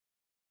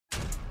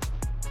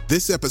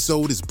This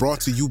episode is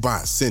brought to you by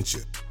Essentia.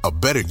 A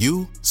better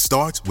you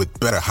starts with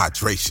better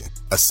hydration.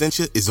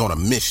 Essentia is on a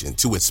mission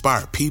to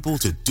inspire people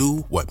to do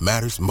what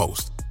matters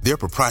most. Their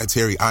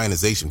proprietary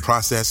ionization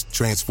process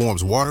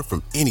transforms water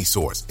from any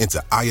source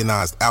into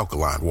ionized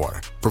alkaline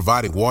water,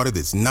 providing water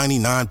that's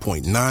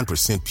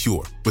 99.9%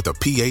 pure with a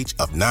pH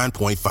of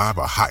 9.5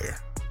 or higher.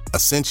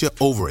 Essentia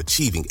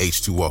overachieving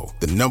H2O,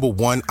 the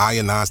 #1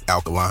 ionized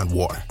alkaline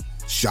water.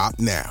 Shop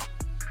now.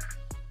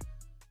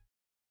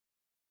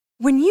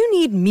 When you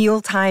need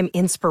mealtime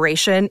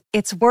inspiration,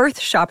 it's worth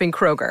shopping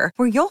Kroger,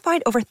 where you'll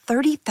find over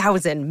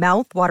 30,000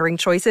 mouth-watering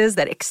choices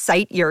that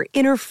excite your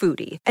inner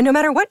foodie. And no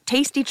matter what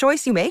tasty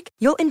choice you make,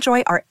 you'll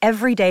enjoy our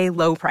everyday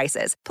low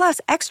prices, plus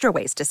extra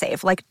ways to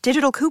save, like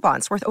digital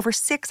coupons worth over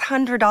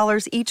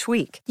 $600 each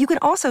week. You can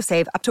also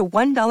save up to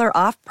 $1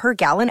 off per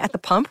gallon at the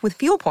pump with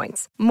fuel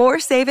points. More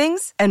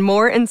savings and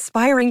more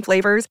inspiring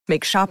flavors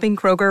make shopping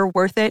Kroger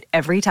worth it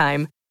every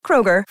time.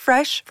 Kroger,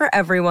 fresh for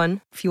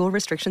everyone. Fuel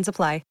restrictions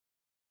apply.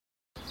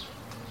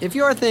 If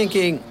you're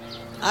thinking,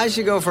 I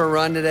should go for a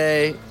run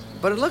today,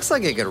 but it looks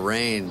like it could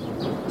rain,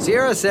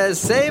 Sierra says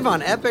save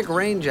on Epic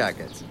rain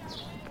jackets.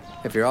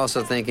 If you're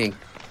also thinking,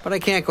 but I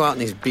can't go out in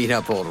these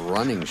beat-up old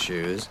running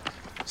shoes,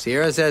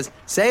 Sierra says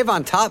save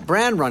on top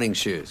brand running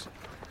shoes.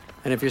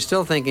 And if you're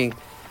still thinking,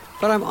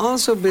 but I'm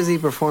also busy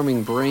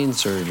performing brain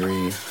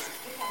surgery,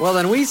 well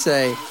then we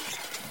say,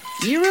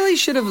 you really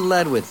should have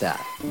led with that.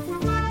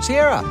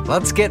 Sierra,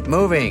 let's get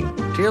moving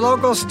to your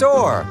local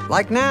store,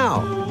 like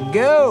now.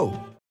 Go!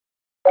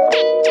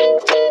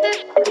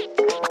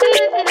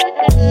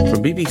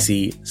 From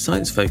BBC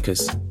Science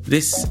Focus,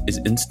 this is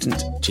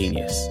Instant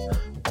Genius,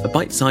 a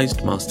bite-sized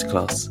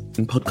masterclass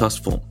in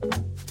podcast form.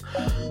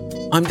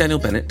 I'm Daniel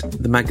Bennett,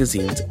 the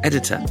magazine's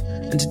editor,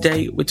 and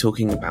today we're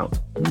talking about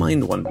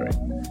mind-wandering,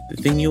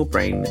 the thing your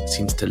brain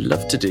seems to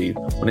love to do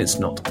when it's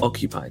not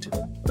occupied.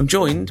 I'm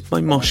joined by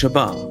Moshe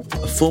Bar,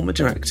 a former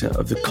director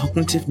of the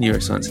Cognitive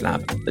Neuroscience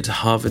Lab at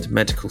Harvard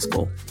Medical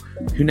School,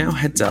 who now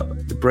heads up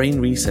the Brain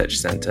Research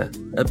Center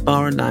at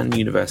Bar-Ilan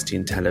University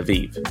in Tel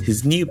Aviv.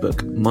 His new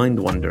book, Mind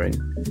Wandering: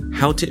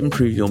 How to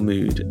Improve Your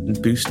Mood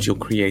and Boost Your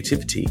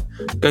Creativity,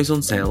 goes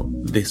on sale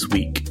this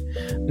week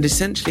and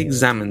essentially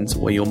examines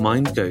where your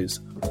mind goes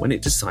when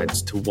it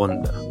decides to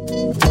wander.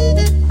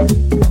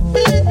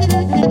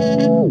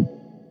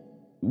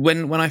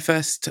 When I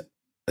first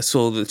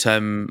saw the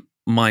term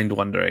mind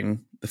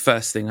wandering, the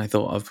first thing I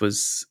thought of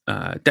was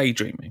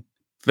daydreaming.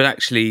 But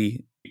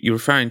actually, you're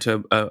referring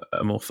to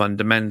a more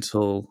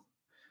fundamental,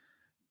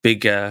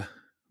 bigger,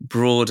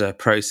 broader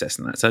process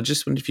than that. So I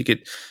just wonder if you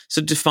could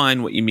sort of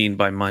define what you mean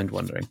by mind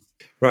wandering.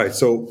 Right.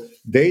 So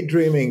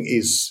daydreaming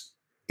is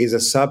a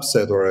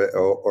subset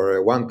or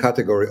a one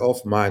category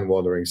of mind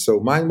wandering. So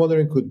mind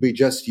wandering could be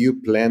just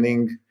you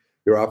planning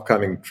your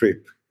upcoming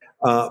trip,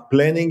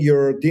 planning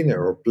your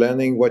dinner, or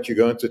planning what you're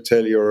going to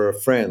tell your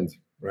friend.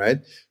 Right?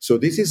 So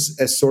this is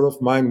a sort of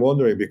mind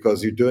wandering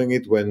because you're doing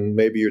it when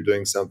maybe you're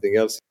doing something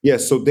else.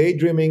 Yes, so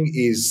daydreaming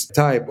is a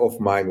type of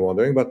mind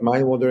wandering, but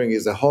mind wandering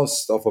is a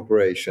host of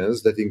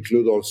operations that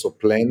include also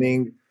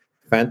planning,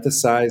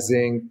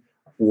 fantasizing,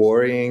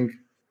 worrying,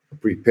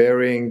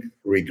 preparing,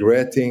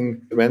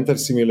 regretting, mental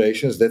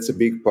simulations. That's a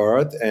big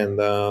part. And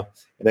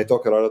I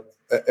talk a lot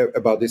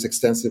about this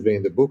extensively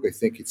in the book. I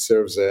think it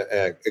serves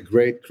a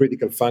great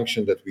critical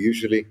function that we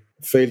usually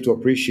fail to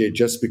appreciate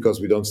just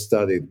because we don't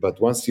study it. But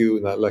once you,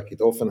 like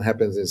it often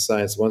happens in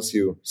science, once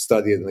you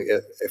study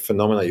a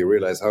phenomena, you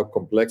realize how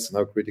complex and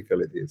how critical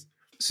it is.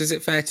 So is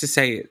it fair to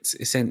say it's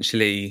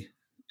essentially,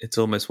 it's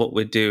almost what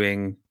we're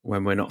doing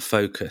when we're not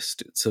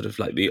focused? It's sort of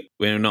like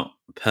we're not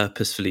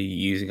purposefully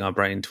using our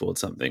brain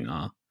towards something.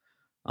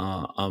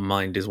 Our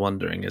mind is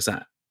wandering. Is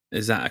that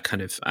a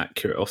kind of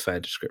accurate or fair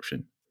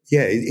description?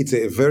 Yeah, it's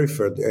a very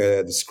fair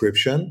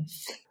description.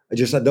 I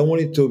don't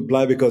want it to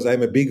imply, because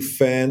I'm a big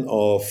fan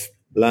of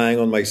lying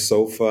on my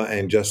sofa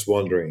and just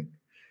wandering.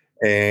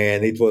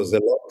 And it was a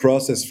long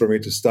process for me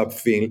to stop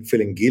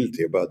feeling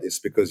guilty about this,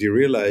 because you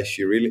realize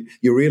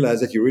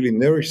that you really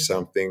nourish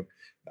something,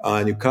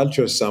 and you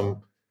culture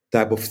some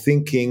type of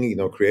thinking,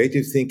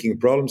 creative thinking,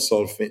 problem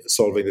solving.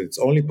 That it's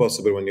only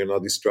possible when you're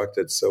not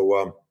distracted.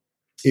 So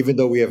even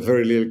though we have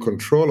very little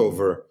control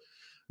over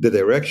the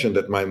direction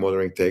that mind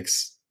wandering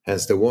takes,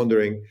 hence the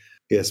wandering,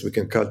 yes, we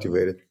can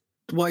cultivate it.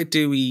 Why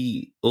do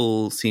we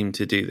all seem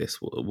to do this?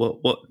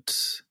 What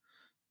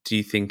do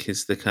you think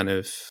is the kind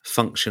of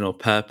function or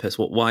purpose?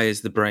 Why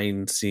is the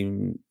brain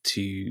seem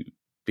to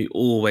be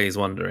always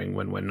wandering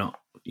when we're not,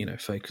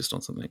 focused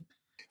on something?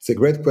 It's a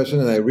great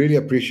question, and I really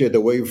appreciate the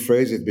way you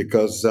phrase it,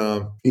 because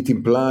it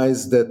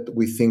implies that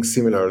we think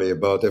similarly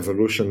about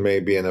evolution,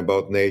 maybe, and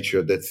about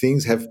nature, that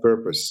things have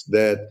purpose,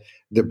 that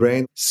the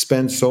brain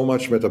spends so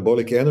much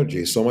metabolic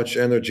energy, so much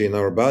energy in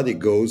our body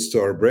goes to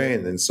our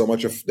brain, and so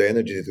much of the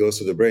energy that goes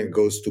to the brain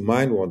goes to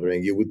mind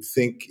wandering. You would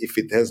think if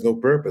it has no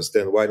purpose,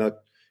 then why not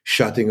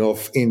shutting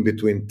off in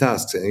between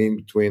tasks and in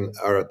between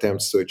our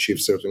attempts to achieve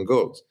certain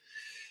goals?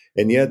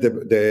 And yet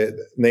the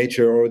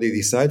nature already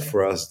decides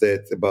for us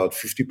that about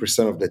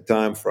 50% of the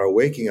time for our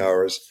waking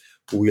hours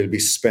will be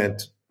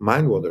spent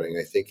mind wandering.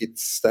 I think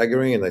it's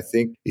staggering, and I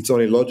think it's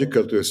only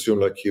logical to assume,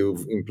 like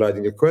you've implied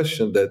in your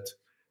question, that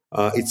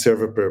it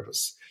serves a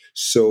purpose.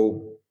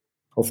 So,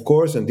 of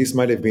course, and this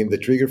might have been the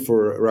trigger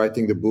for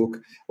writing the book,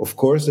 of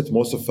course, that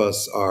most of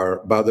us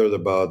are bothered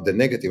about the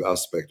negative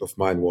aspect of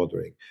mind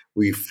wandering.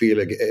 We feel,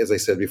 like, as I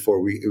said before,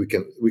 we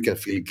can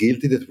feel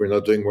guilty that we're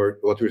not doing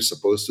what we're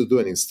supposed to do,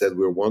 and instead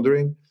we're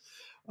wandering.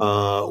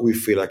 We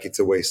feel like it's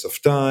a waste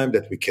of time,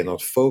 that we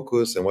cannot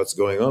focus and what's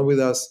going on with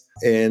us.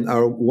 And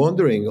our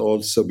wandering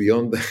also,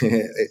 beyond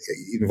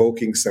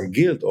invoking some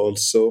guilt,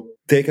 also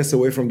take us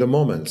away from the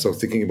moment. So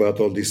thinking about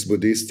all this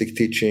Buddhistic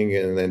teaching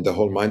and the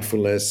whole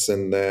mindfulness,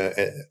 and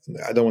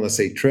I don't want to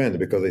say trend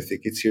because I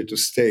think it's here to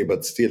stay,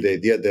 but still the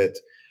idea that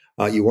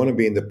you want to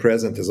be in the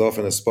present as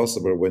often as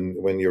possible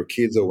when your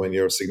kids or when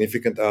your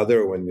significant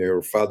other or when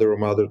your father or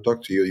mother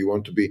talk to you, you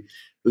want to be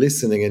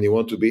listening and you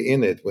want to be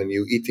in it. When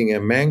you're eating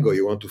a mango,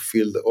 you want to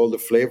feel all the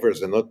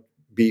flavors and not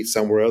be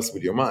somewhere else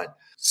with your mind.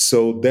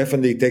 So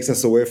definitely it takes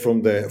us away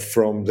from the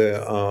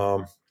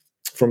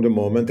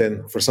moment.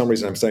 And for some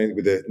reason, I'm starting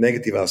with the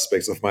negative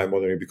aspects of mind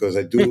wandering because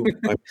I'm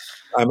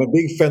a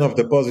big fan of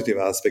the positive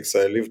aspects.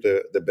 So I leave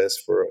the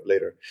best for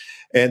later.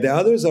 And the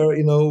others are,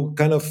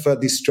 kind of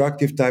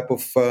destructive type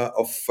of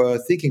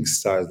thinking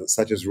styles,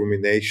 such as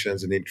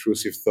ruminations and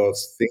intrusive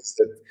thoughts, things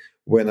that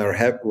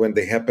when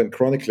they happen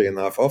chronically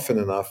enough, often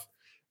enough,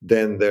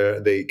 then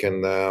they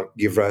can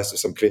give rise to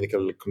some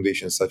clinical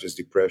conditions such as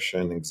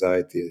depression,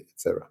 anxiety,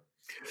 etc.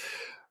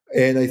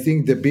 And I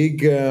think the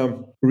big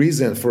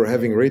reason for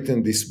having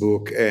written this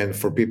book and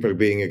for people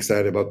being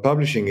excited about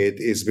publishing it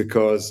is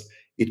because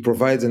it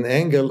provides an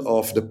angle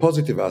of the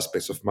positive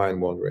aspects of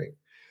mind wandering.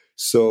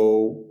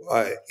 So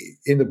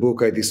in the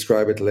book, I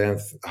describe at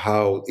length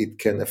how it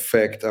can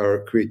affect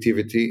our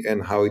creativity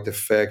and how it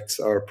affects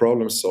our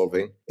problem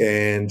solving.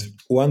 And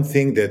one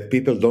thing that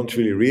people don't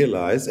really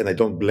realize, and I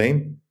don't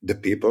blame the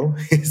people,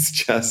 it's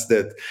just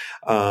that,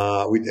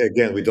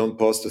 we don't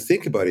pause to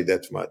think about it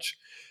that much.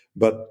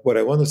 But what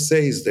I want to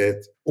say is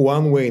that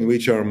one way in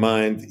which our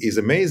mind is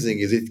amazing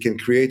is it can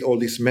create all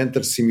these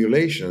mental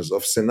simulations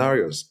of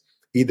scenarios,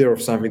 either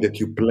of something that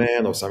you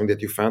plan or something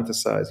that you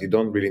fantasize. You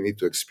don't really need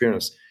to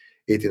experience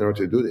it in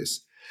order to do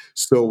this.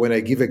 So when I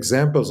give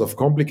examples of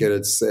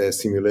complicated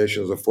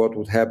simulations of what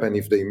would happen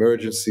if the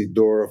emergency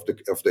door of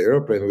the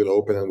airplane will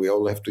open and we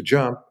all have to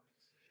jump,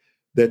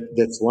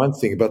 that's one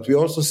thing. But we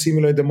also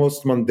simulate the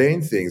most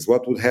mundane things.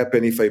 What would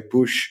happen if I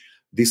push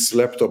this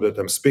laptop that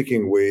I'm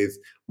speaking with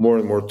more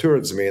and more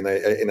towards me, and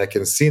I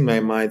can see in my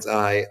mind's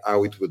eye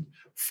how it would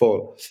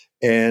fall.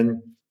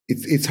 And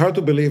it's hard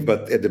to believe,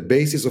 but at the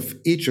basis of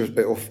each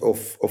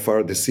of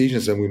our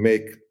decisions, and we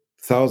make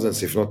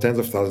thousands, if not tens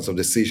of thousands of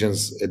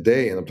decisions a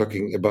day, and I'm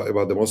talking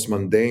about the most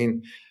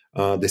mundane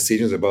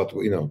decisions about,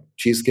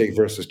 cheesecake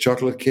versus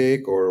chocolate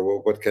cake,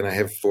 or what can I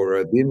have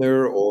for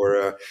dinner,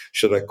 or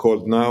should I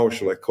call now or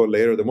should I call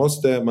later? The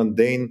most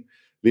mundane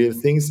little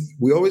things.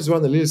 We always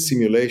run a little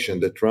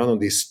simulation that run on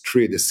this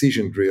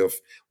decision tree of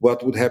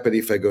what would happen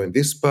if I go in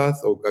this path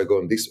or I go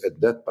on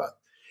that path.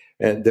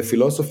 And the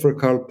philosopher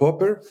Karl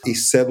Popper, he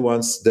said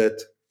once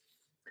that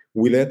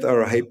we let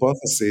our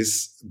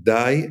hypothesis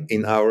die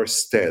in our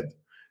stead.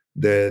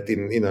 That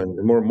in a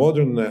more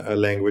modern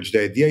language,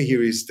 the idea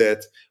here is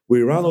that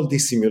we run all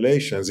these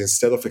simulations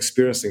instead of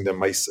experiencing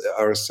them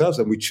ourselves,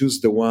 and we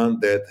choose the one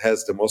that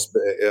has the most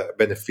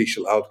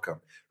beneficial outcome,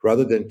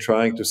 rather than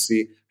trying to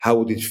see how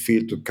would it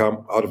feel to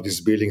come out of this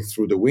building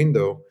through the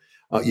window.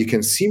 You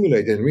can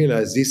simulate and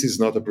realize this is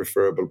not a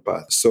preferable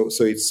path. So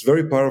it's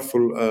very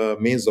powerful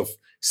means of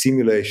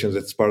simulations.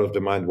 That's part of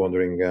the mind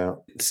wandering.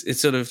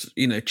 It's sort of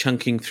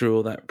chunking through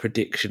all that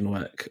prediction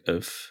work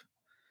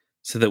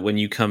so that when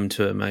you come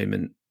to a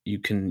moment, you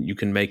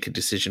can make a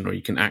decision or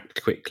you can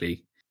act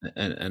quickly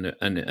and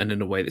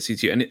in a way that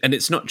suits you. And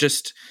it's not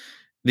just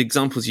the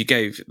examples you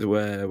gave that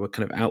were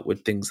kind of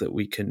outward things that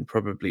we can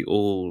probably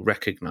all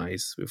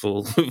recognize. We've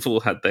all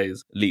had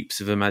those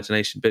leaps of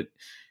imagination, but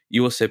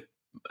you also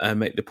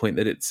make the point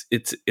that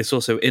it's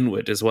also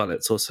inward as well.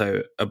 It's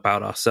also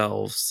about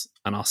ourselves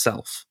and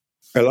ourself.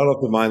 A lot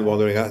of the mind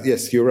wandering,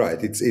 yes, you're right.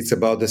 It's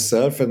about the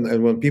self,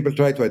 and when people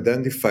try to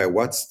identify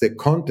what's the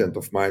content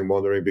of mind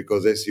wandering,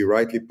 because as you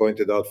rightly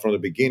pointed out from the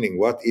beginning,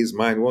 what is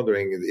mind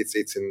wandering?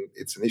 It's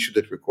an issue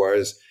that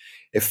requires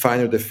a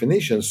finer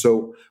definition.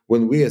 So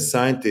when we as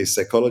scientists,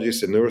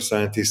 psychologists and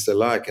neuroscientists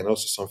alike, and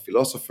also some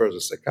philosophers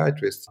or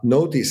psychiatrists,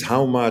 notice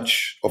how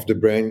much of the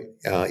brain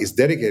is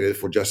dedicated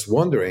for just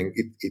wandering,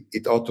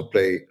 it ought to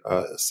play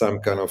some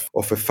kind of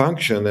a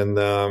function.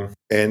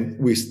 And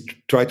we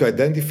try to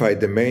identify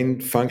the main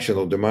function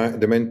of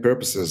the main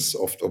purposes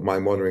of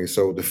mind wandering.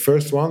 So the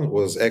first one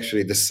was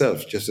actually the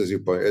self, just as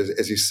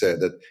you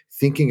said, that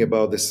thinking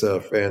about the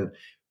self. And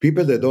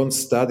people that don't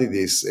study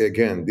this,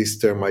 again, this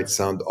term might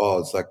sound odd.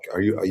 It's like,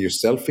 are you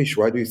selfish?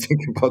 Why do you think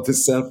about the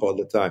self all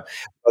the time?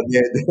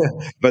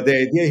 But the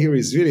idea here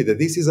is really that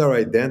this is our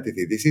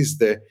identity. This is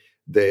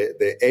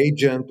the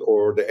agent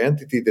or the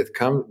entity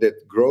that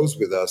grows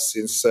with us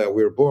since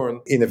we're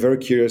born, in a very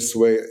curious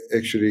way,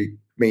 actually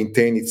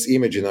maintain its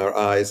image in our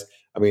eyes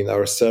I mean,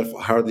 ourself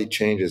hardly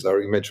changes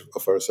our image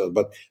of ourselves.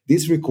 But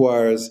this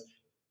requires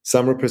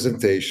some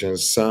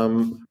representations,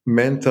 some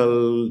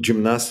mental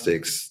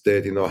gymnastics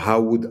that,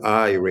 how would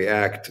I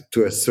react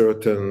to a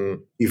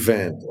certain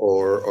event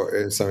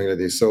or something like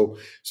this. So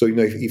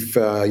if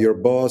your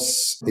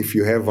boss, if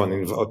you have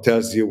one,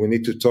 tells you we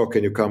need to talk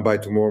and you come by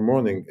tomorrow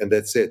morning, and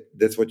that's it.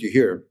 That's what you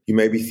hear. You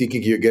may be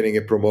thinking you're getting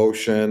a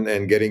promotion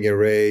and getting a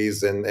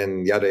raise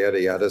and yada,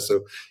 yada, yada.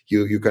 So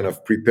you kind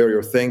of prepare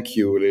your thank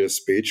you little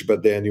speech,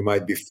 but then you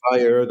might be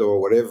fired or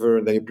whatever,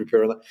 and then you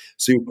prepare.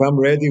 So you come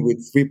ready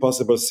with three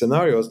possible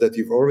scenarios that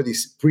you've already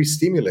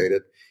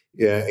pre-stimulated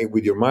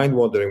with your mind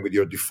wandering, with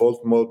your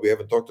default mode. We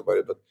haven't talked about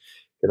it, but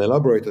can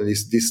elaborate on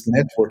this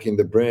network in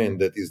the brain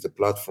that is the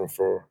platform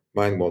for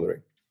mind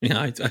wandering.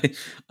 Yeah,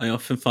 I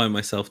often find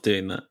myself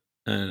doing that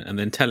and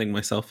then telling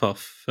myself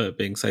off for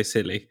being so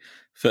silly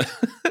for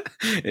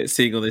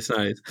seeing all these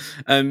scenarios.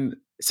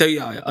 So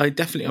yeah, I'm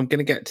going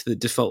to get to the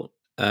default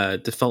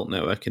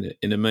network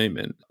in a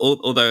moment.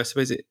 Although I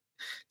suppose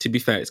to be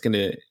fair, it's going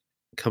to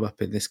come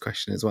up in this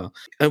question as well.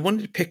 I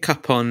wanted to pick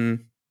up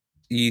on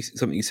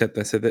something you said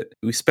there, so that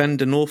we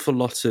spend an awful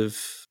lot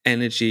of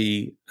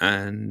energy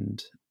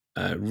and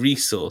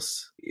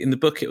resource. In the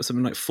book, it was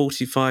something like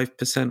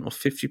 45% or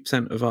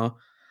 50% of our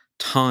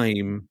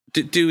time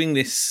doing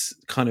this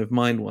kind of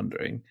mind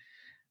wandering,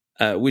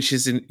 which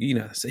is,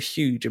 it's a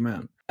huge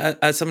amount.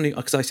 As somebody,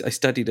 because I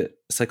studied at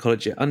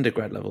psychology at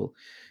undergrad level,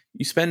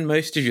 you spend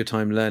most of your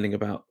time learning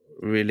about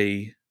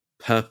really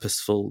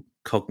purposeful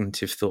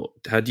cognitive thought.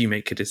 How do you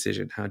make a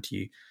decision? How do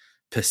you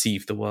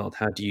perceive the world?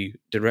 How do you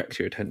direct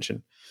your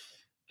attention?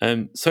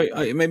 So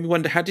it made me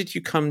wonder, how did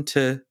you come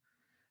to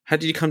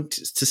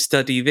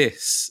study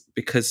this?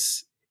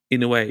 Because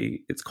in a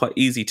way, it's quite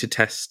easy to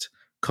test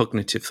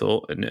cognitive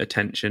thought and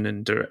attention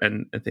and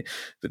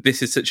but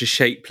this is such a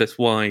shapeless,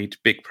 wide,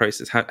 big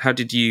process. How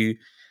did you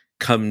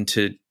come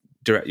to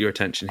direct your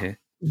attention here?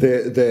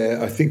 The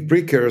I think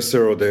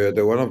precursor or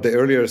the one of the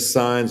earlier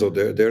signs or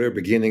the earlier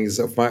beginnings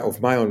of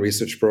my own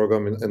research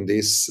program in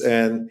this,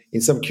 and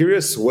in some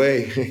curious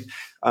way,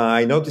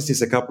 I noticed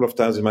this a couple of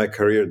times in my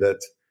career, that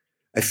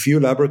a few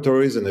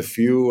laboratories and a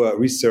few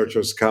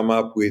researchers come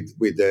up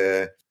with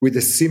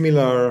a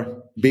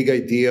similar big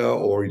idea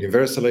or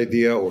universal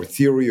idea or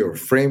theory or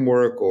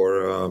framework,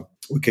 or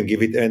we can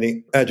give it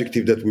any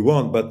adjective that we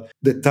want, but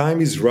the time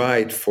is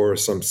right for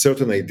some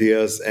certain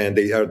ideas, and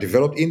they are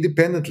developed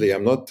independently.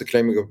 I'm not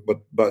claiming, but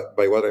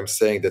by what I'm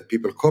saying, that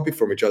people copy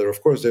from each other.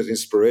 Of course, there's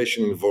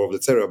inspiration involved,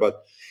 etc.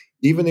 But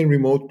even in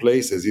remote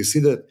places, you see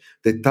that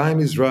the time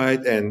is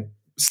right, and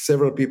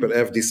several people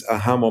have this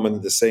aha moment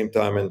at the same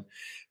time, and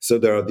so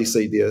there are these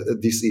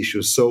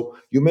issues. So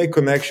you make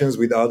connections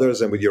with others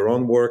and with your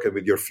own work and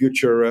with your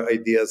future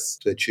ideas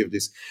to achieve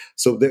this.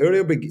 So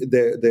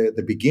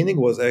the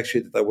beginning was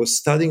actually that I was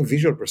studying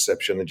visual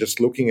perception and just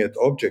looking at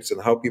objects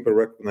and how people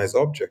recognize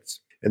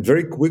objects. And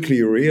very quickly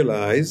you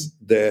realize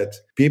that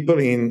people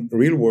in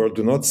real world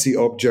do not see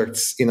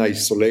objects in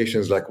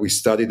isolations like we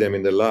study them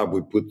in the lab.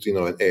 We put,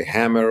 a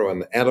hammer or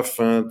an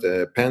elephant,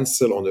 a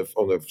pencil on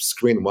the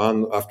screen,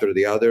 one after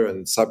the other,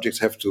 and subjects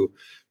have to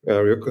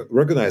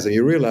recognize, and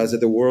you realize that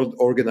the world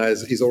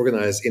is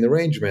organized in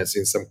arrangements,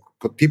 in some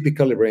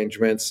typical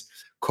arrangements,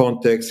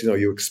 context.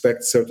 You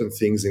expect certain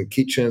things in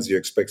kitchens, you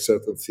expect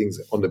certain things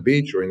on the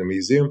beach or in a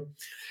museum,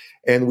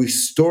 and we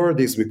store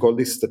this. We call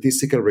this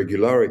statistical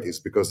regularities,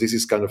 because this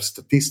is kind of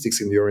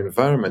statistics in your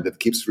environment that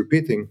keeps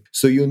repeating.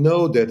 So you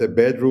know that a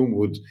bedroom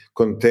would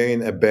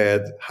contain a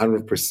bed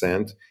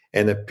 100%,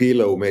 and a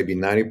pillow maybe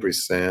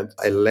 90%,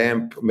 a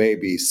lamp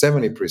maybe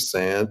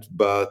 70%,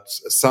 but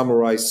a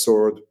samurai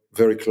sword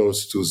very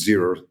close to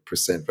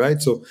 0%,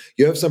 right? So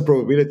you have some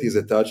probabilities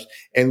attached,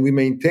 and we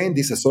maintain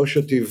this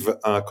associative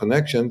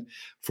connection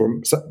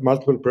for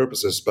multiple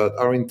purposes. But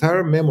our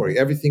entire memory,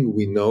 everything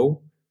we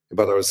know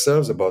about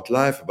ourselves, about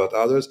life, about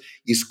others,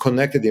 is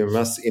connected in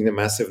a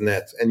massive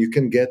net, and you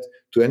can get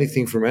to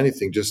anything from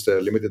anything, just a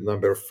limited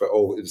number of,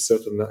 a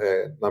certain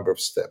number of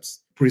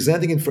steps.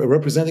 Representing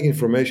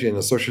information in an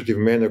associative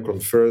manner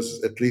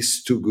confers at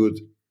least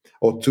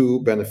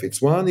two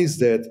benefits. One is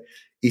that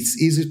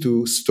it's easy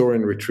to store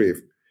and retrieve.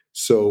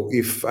 So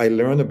if I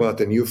learn about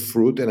a new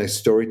fruit and I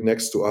store it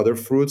next to other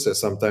fruits, and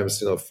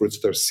sometimes fruits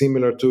that are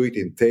similar to it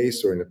in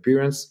taste or in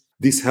appearance,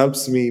 this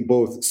helps me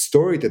both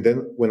store it, and then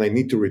when I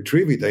need to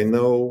retrieve it, I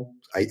know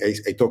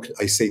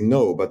I say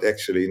no, but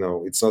actually,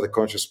 it's not a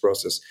conscious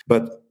process.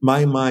 But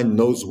my mind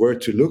knows where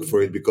to look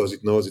for it because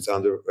it knows it's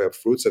under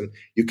fruits, and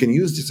you can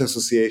use these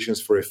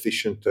associations for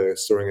efficient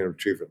storing and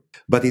retrieval.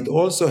 But it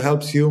also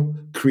helps you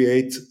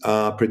create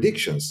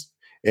predictions.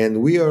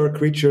 And we are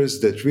creatures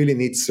that really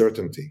need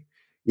certainty.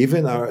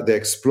 Even the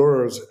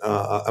explorers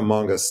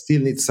among us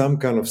still need some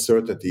kind of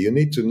certainty. You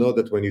need to know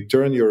that when you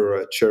turn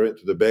your chair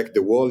into the back,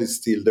 the wall is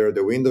still there,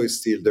 the window is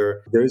still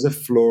there, there is a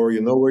floor,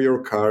 you know where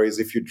your car is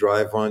if you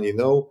drive on, you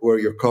know where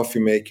your coffee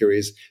maker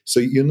is. So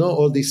you know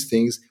all these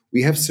things.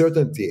 We have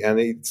certainty, and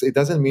it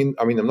doesn't mean,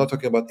 I'm not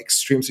talking about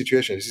extreme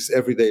situations. This is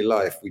everyday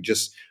life. We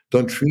just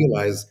don't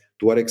realize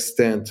to what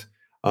extent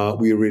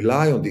we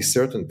rely on these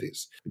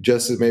certainties.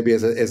 Just as maybe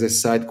as a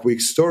side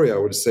quick story, I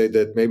would say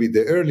that maybe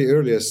the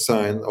earliest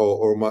sign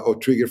or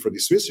trigger for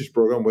this research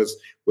program was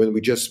when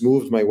we just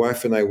moved. My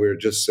wife and I were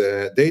just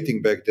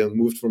dating back then,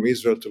 moved from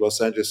Israel to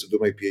Los Angeles to do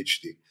my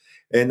PhD.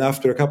 And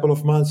after a couple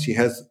of months,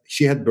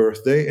 she had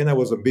birthday, and I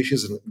was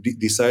ambitious and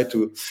decided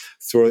to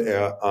throw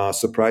a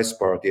surprise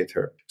party at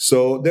her.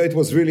 So it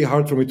was really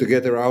hard for me to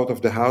get her out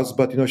of the house.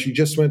 But she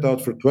just went out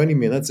for 20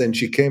 minutes, and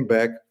she came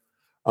back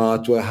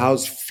to a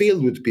house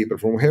filled with people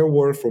from her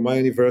work, from my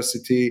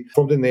university,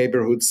 from the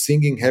neighborhood,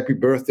 singing "Happy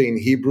Birthday" in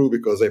Hebrew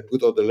because I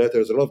put all the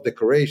letters, a lot of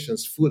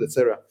decorations, food,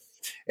 etc.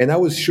 And I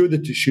was sure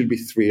that she'll be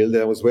thrilled.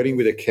 I was waiting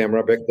with a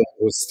camera back then;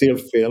 it was still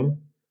film,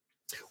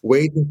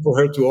 waiting for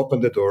her to open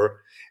the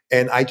door.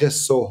 And I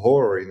just saw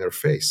horror in her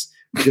face,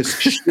 just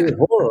sheer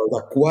horror,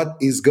 like what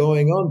is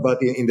going on? But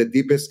in the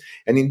deepest,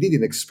 and indeed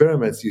in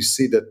experiments, you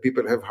see that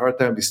people have a hard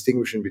time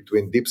distinguishing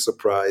between deep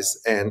surprise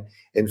and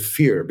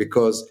fear,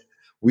 because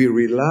we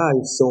rely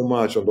so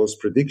much on those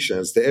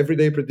predictions, the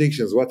everyday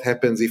predictions. What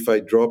happens if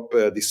I drop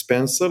this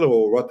pencil,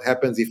 or what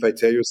happens if I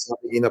tell you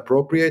something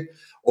inappropriate,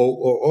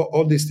 or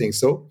all these things.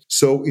 So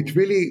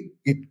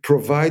it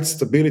provides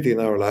stability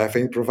in our life,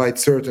 and it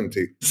provides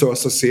certainty. So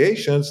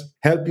associations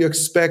help you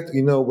expect,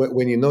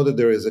 when you know that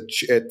there is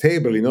a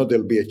table,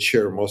 there'll be a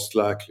chair most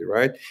likely,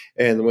 right?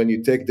 And when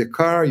you take the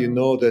car, you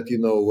know that,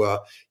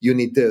 you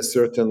need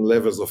certain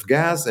levels of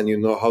gas, and you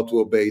know how to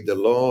obey the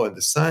law and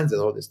the signs and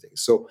all these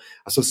things. So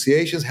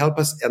associations help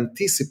us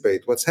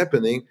anticipate what's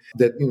happening,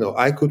 that,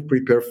 I could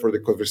prepare for the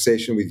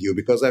conversation with you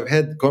because I've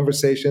had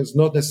conversations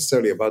not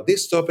necessarily about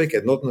this topic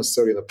and not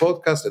necessarily in a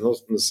podcast and not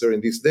necessarily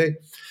in this day,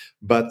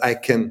 but I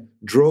can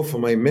draw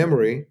from my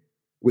memory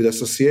with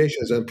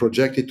associations and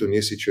project it to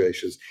new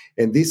situations.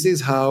 And this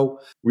is how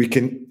we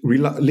can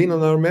lean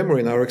on our memory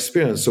and our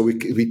experience. So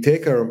we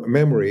take our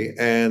memory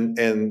and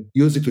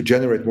use it to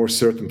generate more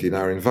certainty in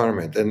our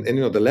environment. And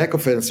the lack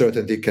of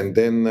uncertainty can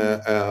then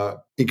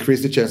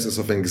increase the chances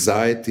of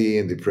anxiety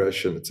and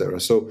depression, etc.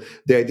 So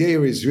the idea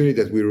here is really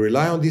that we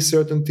rely on this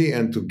certainty,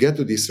 and to get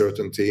to this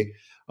certainty,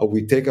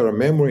 we take our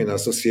memory and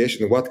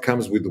association, what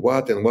comes with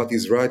what, and what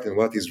is right and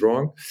what is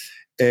wrong,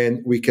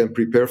 and we can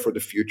prepare for the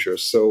future.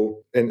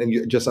 So, and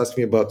you just asked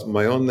me about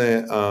my own.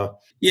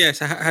 Yeah.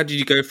 So how did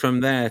you go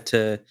from there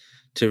to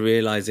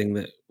realizing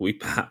that we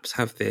perhaps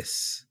have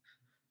this,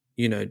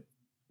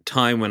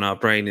 time when our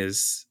brain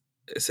is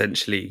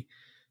essentially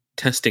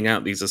testing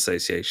out these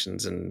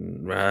associations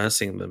and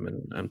rehearsing them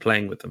and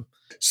playing with them?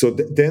 So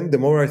then the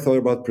more I thought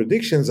about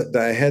predictions, that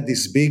I had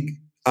this big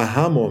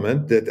aha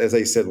moment that, as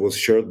I said, was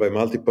shared by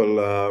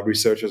multiple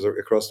researchers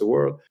across the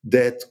world,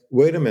 that,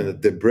 wait a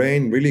minute, the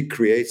brain really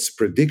creates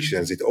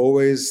predictions. It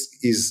always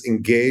is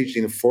engaged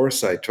in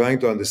foresight, trying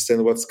to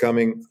understand what's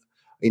coming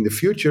in the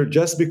future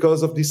just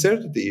because of the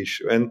certainty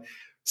issue. And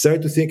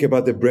started to think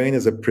about the brain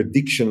as a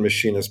prediction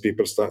machine, as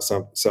people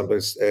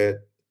sometimes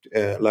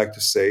like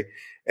to say.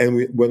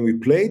 And when we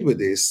played with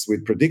this,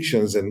 with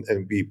predictions, and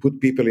we put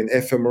people in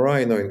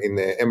fMRI, in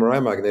the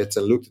MRI magnets,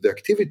 and looked at the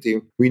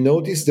activity, we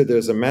noticed that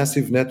there's a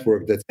massive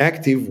network that's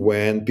active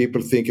when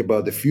people think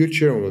about the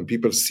future and when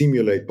people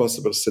simulate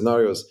possible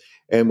scenarios.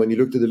 And when you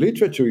looked at the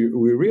literature,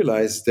 we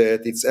realized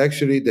that it's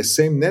actually the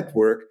same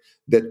network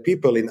that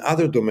people in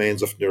other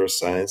domains of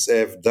neuroscience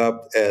have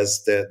dubbed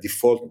as the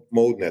default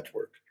mode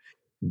network.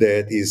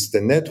 That is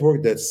the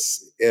network that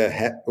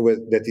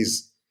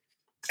is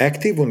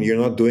active when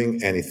you're not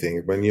doing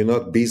anything, when you're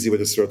not busy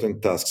with a certain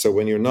task. So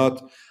when you're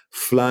not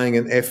flying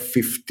an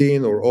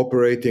F-15 or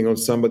operating on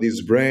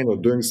somebody's brain or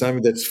doing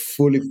something that's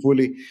fully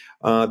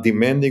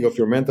demanding of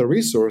your mental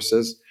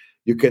resources,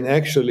 you can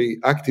actually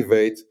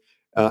activate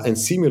and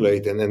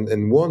simulate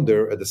and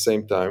wonder at the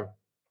same time.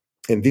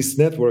 And this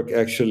network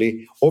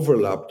actually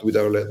overlapped with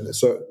our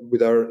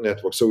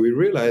network. So we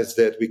realized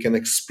that we can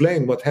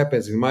explain what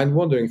happens in mind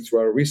wandering through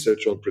our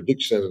research on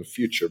predictions and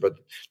future, but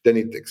then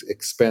it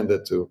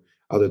expanded to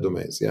other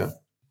domains. Yeah.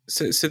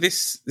 So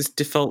this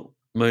default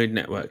mode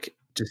network,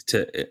 just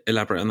to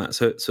elaborate on that.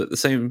 So at the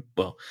same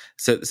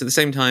the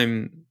same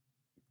time,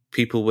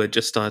 people were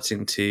just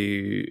starting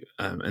to,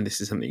 and this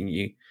is something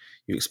you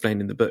explained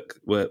in the book,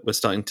 were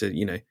starting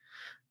to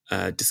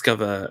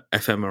discover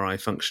fMRI,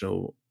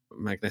 functional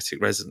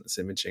magnetic resonance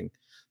imaging.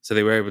 So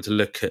they were able to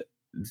look at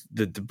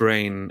the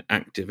brain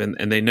active,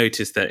 and they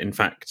noticed that in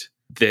fact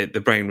the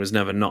brain was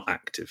never not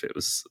active.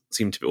 It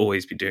seemed to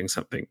always be doing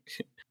something.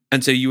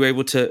 And so you were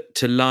able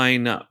to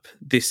line up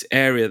this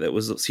area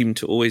that seemed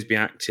to always be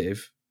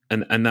active,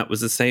 and that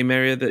was the same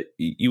area that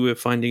you were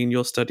finding in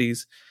your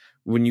studies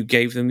when you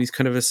gave them these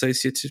kind of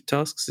associative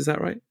tasks. Is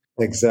that right?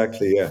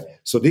 Exactly, yeah.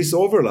 So this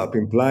overlap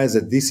implies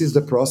that this is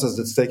the process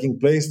that's taking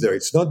place there.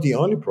 It's not the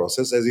only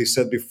process. As you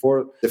said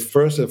before, the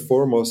first and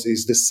foremost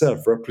is the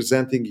self,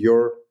 representing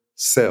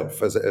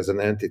yourself as an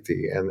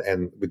entity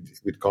and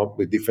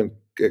with different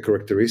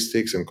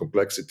characteristics and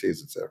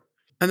complexities, etc.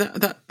 And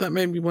that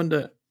made me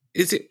wonder,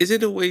 is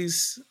it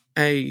always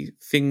a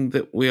thing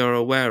that we are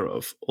aware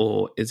of,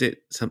 or is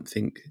it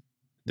something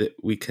that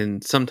we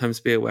can sometimes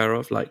be aware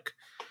of, like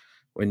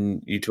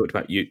when you talked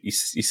about you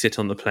sit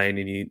on the plane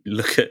and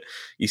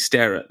you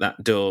stare at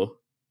that door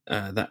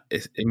that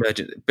is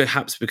emergent,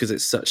 perhaps because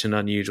it's such an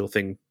unusual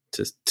thing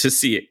to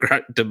see, it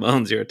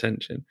demands your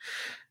attention,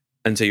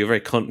 and so you're very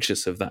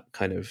conscious of that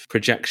kind of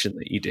projection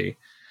that you do.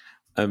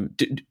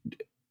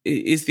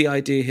 Is the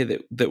idea here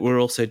that we're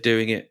also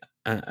doing it,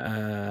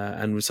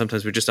 and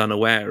sometimes we're just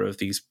unaware of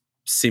these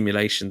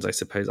simulations, I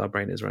suppose, our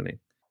brain is running?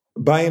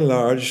 By and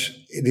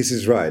large, this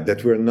is right,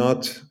 that we're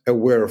not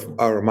aware of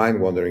our mind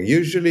wandering.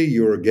 Usually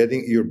you're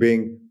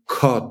being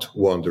caught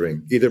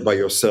wandering, either by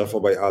yourself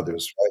or by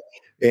others,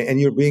 right? And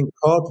you're being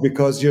caught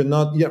because you're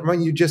not,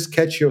 you just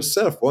catch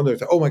yourself wondering,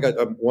 oh my God,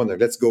 I'm wondering,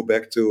 let's go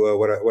back to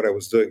what I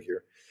was doing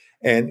here.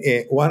 And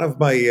one of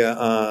my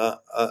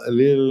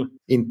little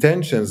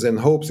intentions and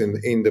hopes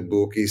in the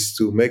book is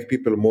to make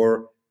people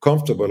more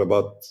comfortable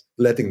about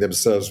letting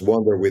themselves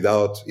wander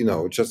without,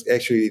 just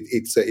actually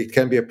it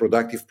can be a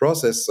productive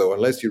process. So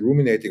unless you're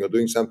ruminating or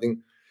doing something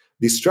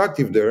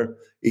destructive there,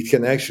 it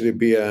can actually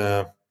be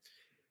a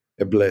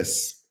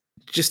bliss.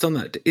 Just on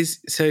that,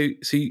 so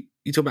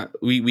you talk about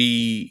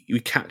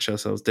we catch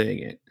ourselves doing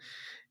it.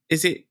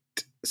 Is it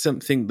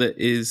something that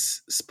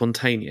is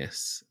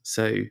spontaneous?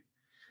 So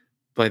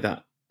by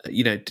that,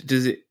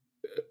 does it,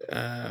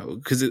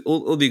 because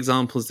all the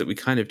examples that we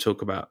kind of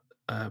talk about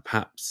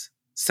perhaps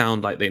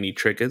sound like they need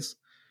triggers,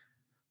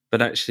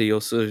 but actually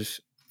you're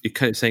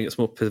kind of saying it's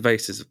more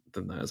pervasive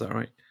than that. Is that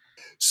right?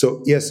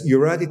 So yes, you're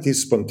right, it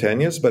is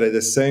spontaneous, but at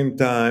the same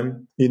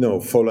time,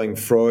 following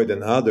Freud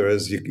and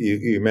others,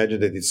 you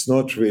imagine that it's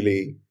not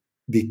really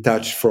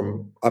detached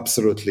from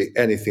absolutely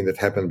anything that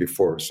happened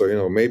before.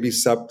 So, maybe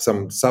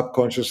some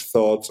subconscious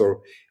thoughts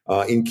or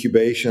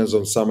incubations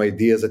on some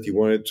ideas that you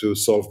wanted to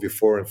solve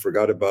before and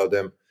forgot about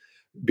them,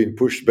 been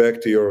pushed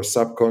back to your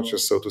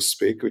subconscious, so to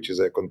speak, which is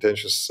a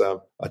contentious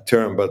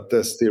term, but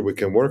still we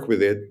can work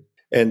with it.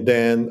 And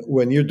then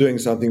when you're doing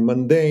something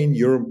mundane,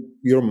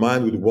 your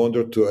mind would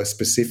wander to a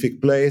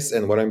specific place.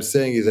 And what I'm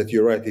saying is that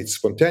you're right, it's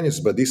spontaneous,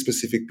 but this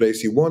specific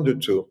place you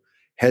wandered to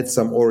had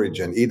some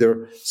origin,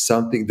 either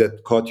something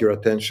that caught your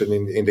attention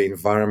in the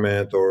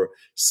environment, or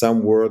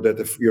some word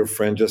that your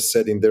friend just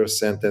said in their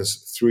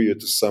sentence threw you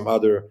to some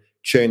other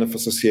chain of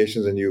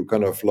associations, and you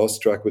kind of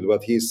lost track with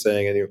what he's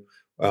saying, and you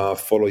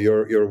follow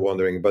your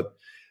wandering.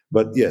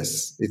 But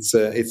yes,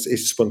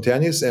 it's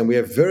spontaneous, and we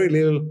have very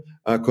little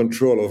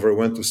control over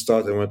when to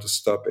start and when to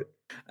stop it.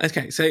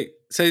 Okay, so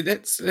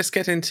let's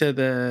get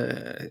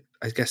into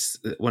I guess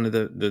one of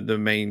the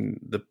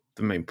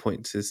main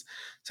points is,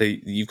 so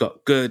you've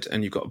got good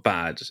and you've got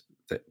bad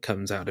that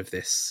comes out of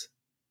this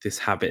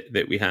habit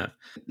that we have.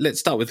 Let's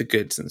start with the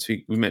good, since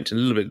we mentioned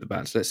a little bit of the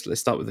bad. So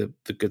let's start with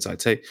the good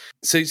side.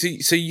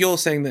 So you're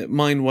saying that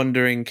mind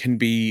wandering can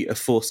be a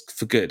force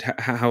for good.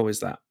 How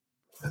is that?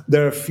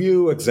 There are a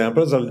few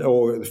examples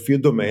or a few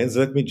domains.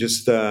 Let me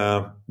just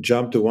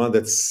jump to one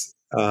that's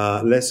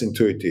less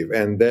intuitive,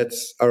 and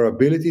that's our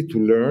ability to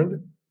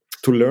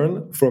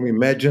learn from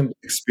imagined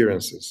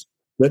experiences.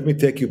 Let me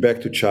take you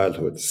back to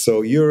childhood.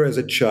 So you, as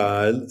a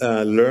child,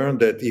 learn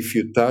that if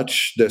you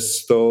touch the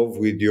stove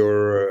with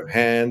your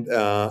hand,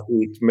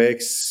 it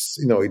makes,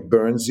 it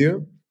burns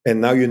you.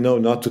 And now you know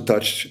not to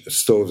touch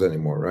stoves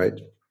anymore, right?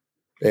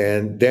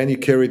 And then you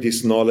carry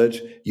this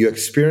knowledge, you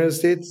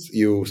experienced it,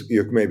 you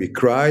maybe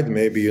cried,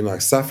 maybe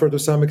suffered to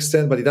some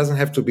extent, but it doesn't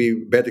have to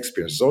be bad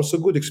experiences, also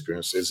good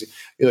experiences.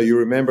 You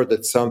remember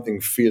that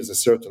something feels a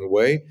certain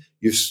way,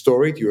 you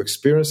store it, you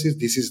experience it.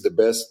 This is the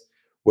best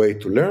way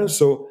to learn.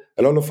 So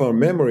a lot of our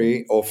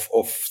memory of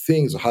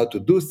things, how to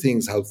do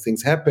things, how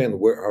things happen,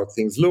 how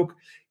things look,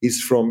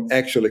 is from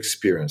actual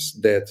experience.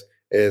 That,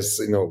 as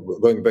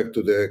going back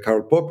to the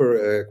Karl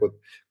Popper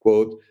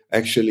quote,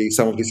 actually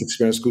some of this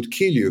experience could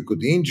kill you,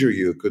 could injure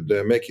you, could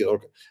make you.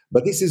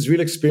 But this is real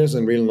experience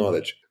and real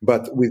knowledge.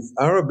 But with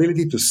our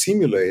ability to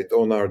simulate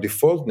on our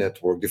default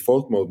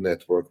mode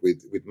network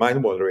with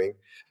mind wandering,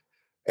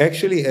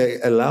 actually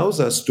allows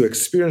us to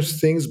experience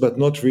things but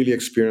not really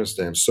experience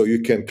them. So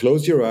you can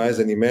close your eyes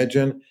and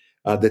imagine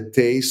the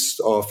taste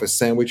of a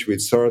sandwich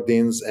with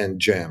sardines and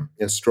jam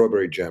and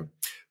strawberry jam.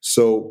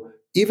 So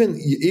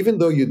even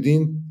though you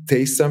didn't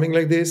taste something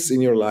like this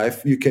in your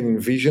life, you can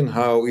envision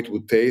how it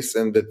would taste,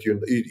 and that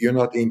you're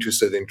not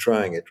interested in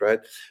trying it,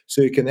 right?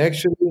 So you can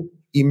actually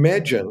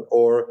imagine,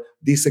 or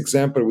this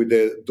example with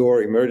the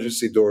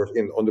emergency door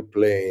on the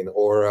plane,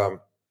 or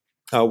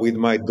with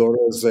my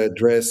daughter's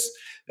dress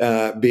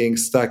being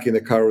stuck in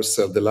a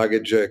carousel, the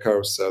luggage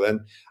carousel, and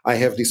I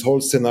have this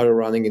whole scenario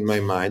running in my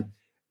mind.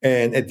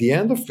 And at the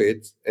end of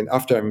it, and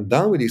after I'm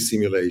done with these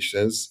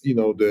simulations,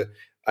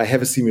 I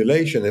have a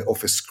simulation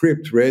of a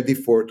script ready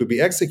to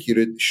be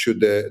executed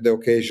should the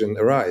occasion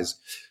arise.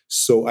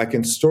 So I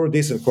can store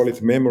this and call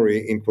it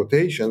memory in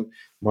quotation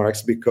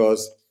marks,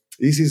 because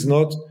this is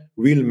not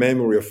real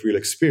memory of real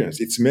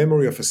experience. It's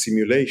memory of a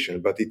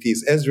simulation, but it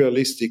is as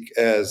realistic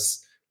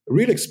as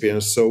real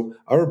experience. So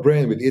our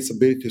brain, with its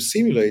ability to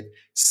simulate,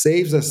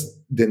 saves us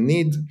the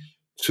need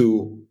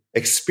to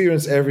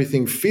experience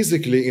everything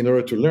physically in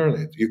order to learn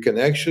it. You can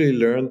actually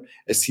learn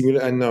a similar.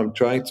 And I'm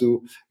trying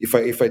to.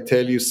 If I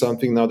tell you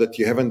something now that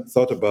you haven't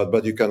thought about,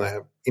 but you can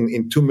have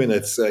in 2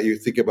 minutes, you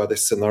think about a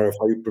scenario of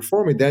how you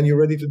perform it, then you're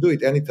ready to do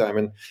it anytime,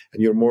 and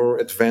you're more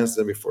advanced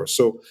than before.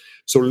 So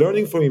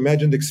learning from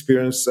imagined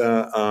experience,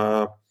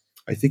 I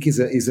think,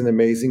 is an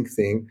amazing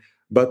thing.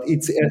 But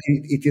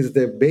it is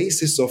the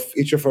basis of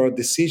each of our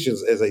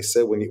decisions. As I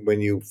said,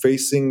 when you're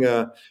facing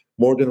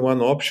more than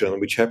one option,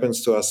 which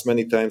happens to us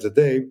many times a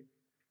day,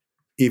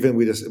 even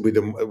with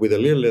a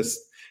little list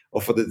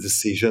of the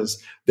decisions,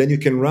 then you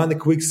can run a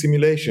quick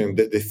simulation.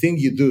 The thing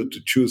you do to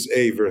choose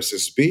A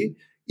versus B,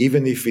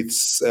 even if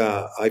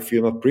if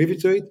you're not privy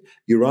to it,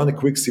 you run a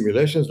quick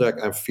simulation. It's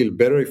like, I feel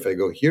better if I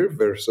go here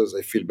versus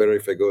I feel better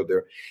if I go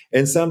there.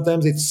 And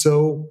sometimes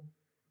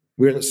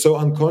we're so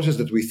unconscious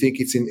that we think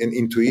it's an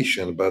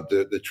intuition, but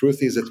the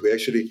truth is that we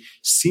actually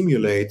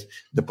simulate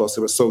the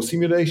possible. So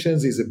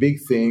simulations is a big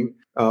thing.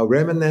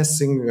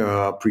 Reminiscing,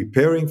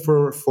 preparing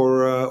for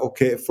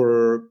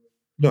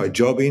a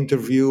job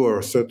interview or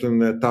a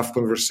certain tough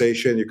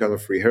conversation, you kind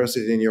of rehearse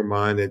it in your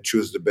mind and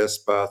choose the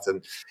best path.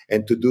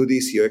 And to do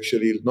this, you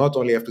actually not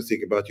only have to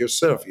think about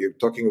yourself, you're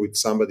talking with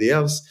somebody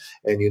else,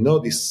 and you know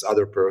this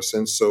other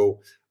person. So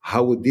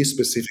how would this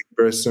specific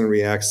person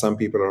react? Some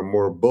people are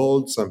more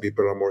bold, some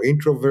people are more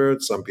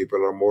introvert, some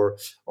people are more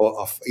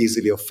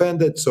easily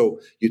offended. So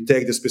you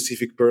take the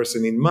specific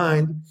person in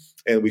mind,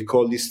 and we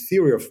call this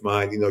theory of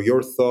mind,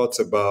 your thoughts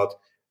about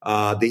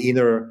the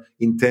inner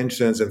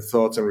intentions and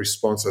thoughts and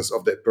responses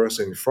of that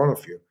person in front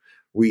of you.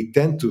 We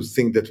tend to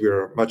think that we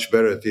are much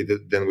better at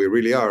it than we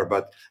really are,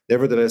 but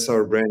nevertheless,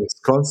 our brain is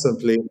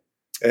constantly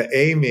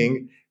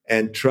aiming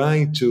and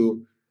trying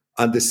to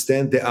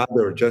understand the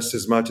other just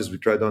as much as we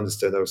try to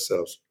understand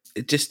ourselves.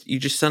 You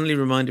just suddenly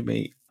reminded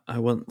me. I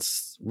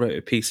once wrote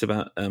a piece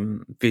about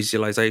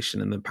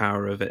visualization and the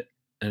power of it,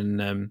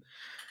 and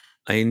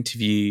I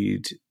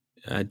interviewed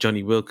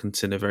Johnny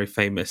Wilkinson, a very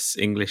famous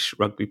English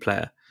rugby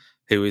player,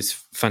 who is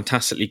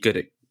fantastically good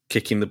at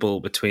kicking the ball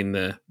between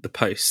the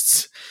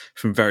posts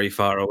from very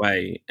far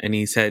away. And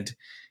he said,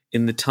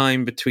 in the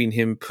time between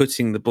him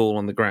putting the ball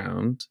on the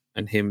ground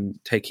and him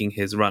taking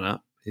his run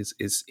up, his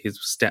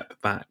step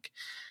back,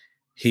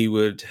 he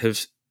would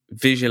have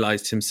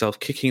visualized himself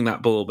kicking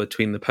that ball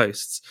between the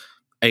posts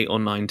 8 or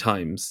 9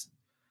 times,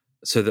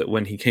 so that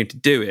when he came to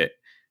do it,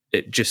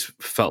 it just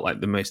felt like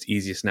the most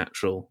easiest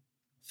natural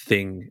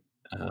thing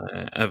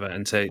ever.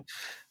 And so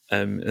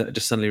that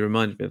just suddenly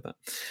reminded me of that.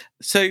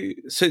 So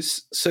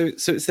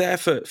it's there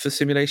for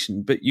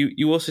simulation, but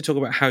you also talk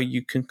about how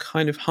you can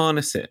kind of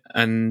harness it,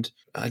 and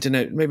I don't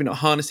know, maybe not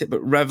harness it,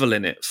 but revel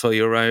in it for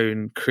your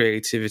own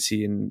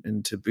creativity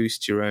and to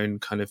boost your own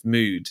kind of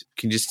mood.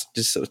 Can you just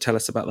sort of tell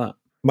us about that?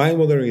 Mind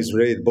wandering is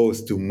related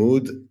both to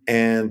mood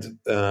and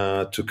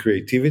to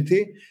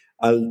creativity.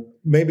 I'll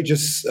maybe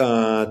just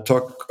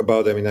talk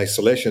about them in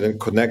isolation and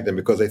connect them,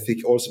 because I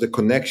think also the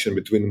connection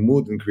between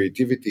mood and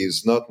creativity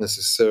is not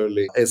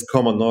necessarily as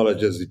common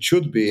knowledge as it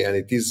should be, and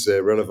it is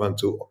relevant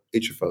to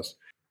each of us.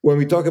 When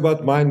we talk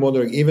about mind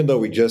wandering, even though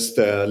we just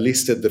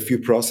listed the few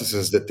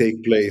processes that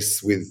take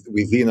place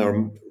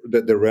within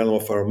the realm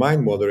of our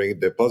mind wandering,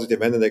 the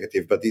positive and the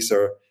negative, but these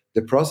are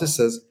the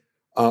processes,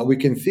 we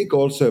can think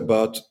also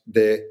about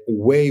the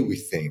way we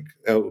think,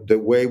 the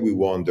way we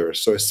wander.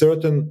 So a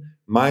certain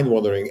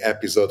mind-wandering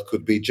episode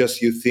could be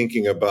just you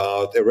thinking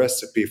about a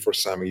recipe for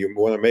something. You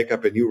want to make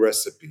up a new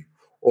recipe,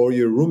 or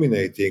you're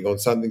ruminating on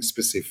something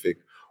specific,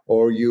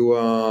 or you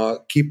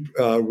keep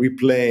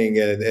replaying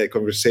a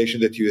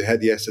conversation that you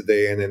had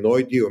yesterday and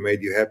annoyed you or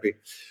made you happy.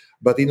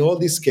 But in all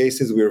these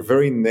cases, we're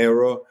very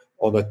narrow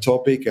on a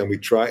topic, and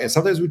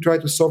sometimes we try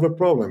to solve a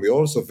problem. We're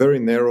also very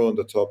narrow on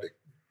the topic.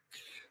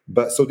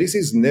 But so this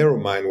is narrow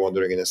mind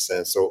wandering in a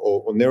sense,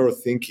 or narrow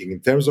thinking in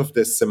terms of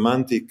the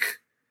semantic.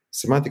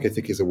 Semantic, I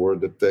think, is a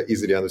word that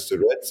easily understood,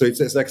 right? So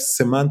it's like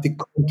semantic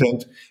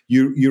content.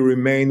 You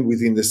remain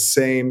within the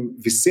same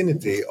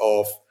vicinity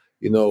of,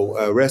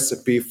 a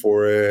recipe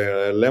for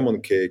a lemon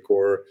cake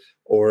or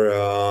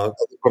a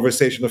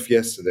conversation of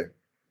yesterday.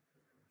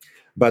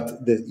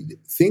 But the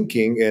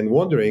thinking and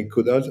wondering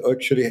could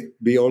actually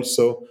be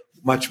also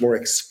much more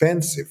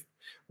expansive,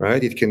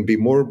 right? It can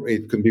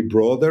be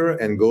broader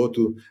and go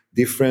to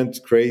different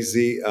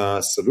crazy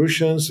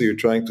solutions. So you're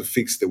trying to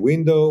fix the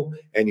window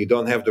and you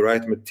don't have the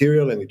right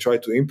material, and you try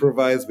to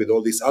improvise with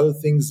all these other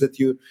things that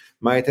you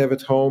might have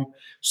at home.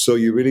 So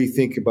you really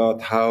think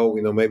about how,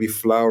 maybe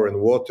flour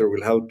and water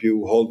will help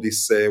you hold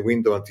this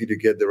window until you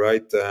get the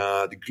right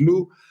the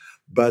glue.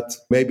 But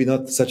maybe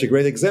not such a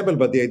great example,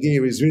 but the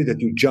idea is really that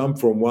you jump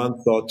from one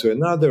thought to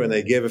another. And I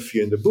gave a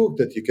few in the book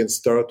that you can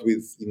start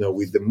with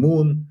the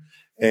moon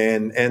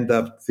and end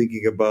up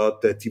thinking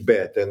about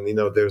Tibet. And,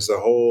 there's a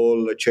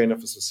whole chain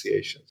of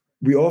associations.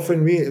 We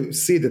often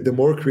see that the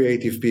more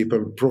creative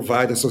people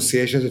provide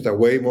associations that are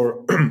way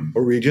more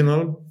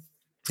original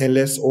and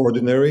less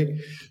ordinary.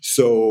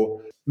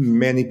 So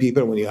many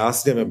people, when you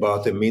ask them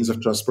about a means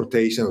of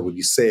transportation, would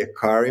you say a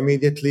car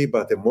immediately?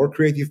 But a more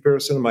creative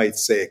person might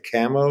say a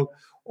camel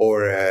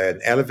or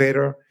an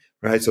elevator.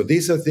 right? So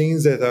these are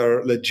things that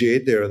are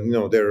legit.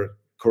 They're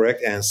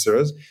correct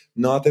answers,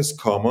 not as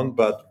common,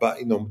 but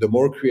the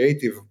more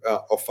creative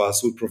of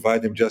us will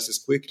provide them just as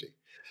quickly.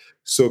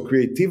 So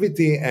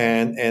creativity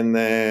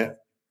and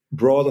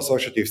broad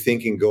associative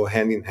thinking go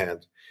hand in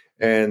hand.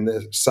 And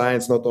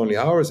science, not only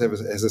ours,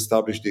 has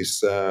established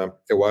this a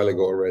while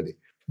ago already.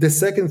 The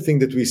second thing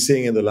that we're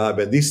seeing in the lab,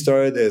 and this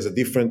started as a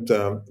different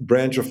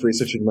branch of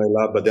research in my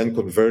lab, but then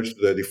converged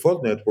to the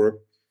default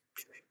network,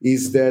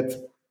 is that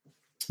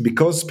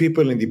because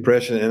people in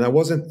depression, and I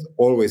wasn't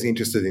always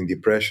interested in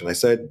depression, I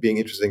started being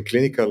interested in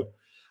clinical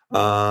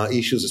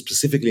issues,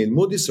 specifically in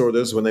mood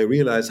disorders, when I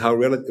realized how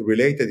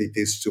related it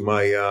is to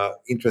my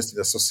interest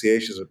in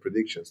associations and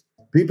predictions.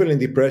 People in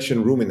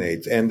depression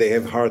ruminate, and they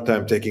have a hard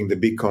time taking the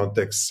big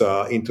context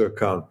into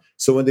account.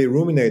 So when they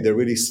ruminate, they're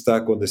really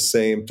stuck on the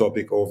same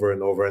topic over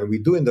and over. And we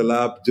do in the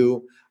lab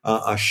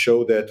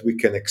show that we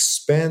can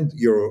expand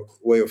your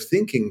way of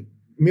thinking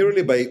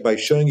merely by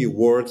showing you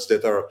words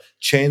that are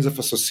chains of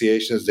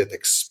associations that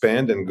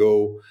expand and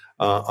go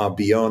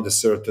beyond a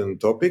certain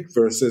topic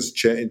versus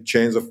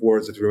chains of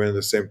words that remain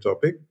the same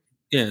topic.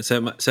 Yeah.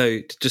 So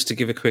just to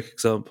give a quick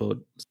example,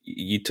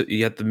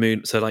 you had the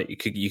moon. So like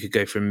you could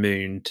go from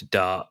moon to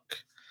dark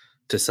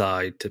to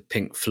side to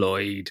Pink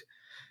Floyd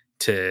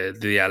to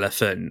the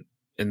elephant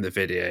in the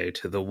video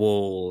to the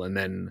wall, and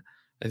then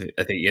I think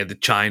the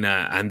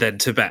China and then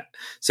Tibet.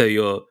 So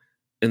you're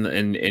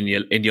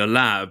in your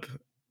lab,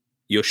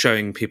 you're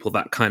showing people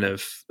that kind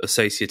of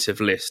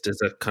associative list as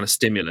a kind of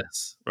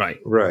stimulus, right?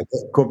 Right.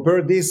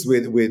 Compare this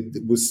with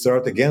we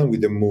start again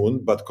with the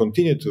moon, but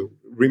continue to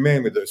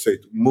remain with the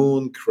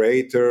moon,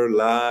 crater,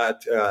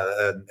 light,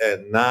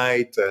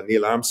 night,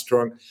 Neil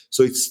Armstrong.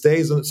 So it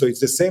stays on. So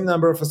it's the same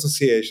number of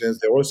associations.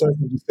 They're also in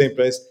the same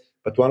place,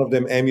 but one of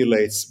them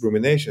emulates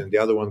rumination, the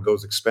other one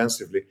goes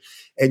expansively.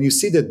 And you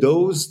see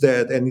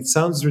that and it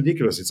sounds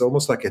ridiculous. It's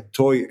almost like a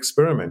toy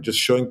experiment, just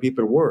showing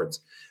people words.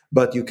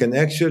 But you can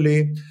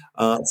actually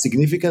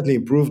significantly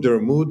improve their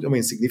mood. I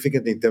mean,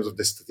 significantly in terms of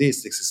the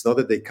statistics. It's not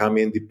that they come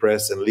in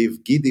depressed and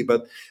leave giddy,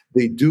 but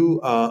they do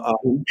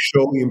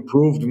show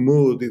improved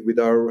mood with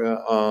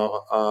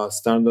our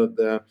standard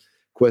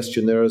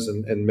questionnaires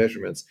and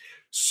measurements.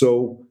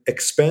 So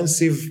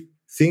expansive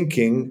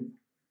thinking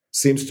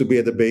seems to be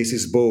at the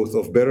basis both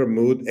of better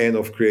mood and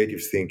of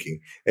creative thinking.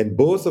 And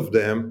both of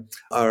them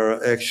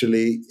are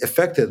actually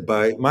affected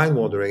by mind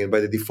wandering and by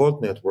the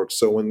default network.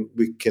 So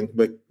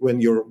when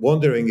your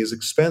wandering is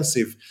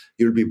expansive,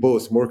 you'll be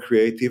both more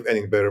creative and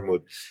in better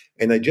mood.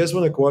 And I just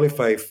want to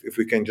qualify, if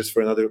we can just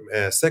for another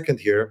second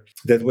here,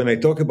 that when I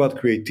talk about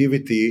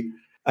creativity,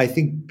 I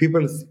think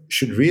people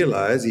should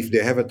realize, if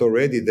they haven't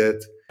already,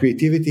 that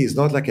creativity is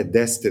not like a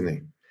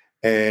destiny.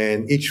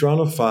 And each one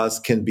of us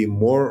can be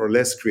more or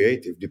less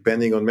creative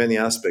depending on many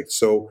aspects.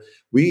 So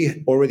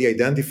we already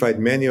identified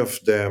many of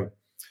the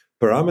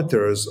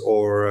parameters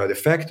or the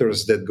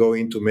factors that go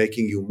into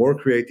making you more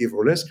creative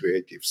or less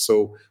creative.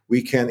 So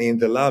we can, in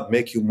the lab,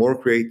 make you more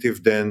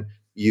creative than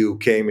you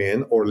came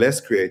in, or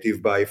less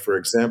creative by, for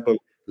example,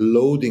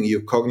 loading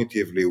you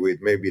cognitively with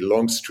maybe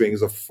long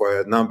strings of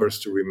numbers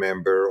to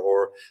remember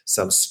or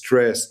some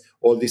stress.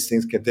 All these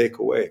things can take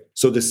away.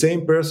 So the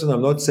same person,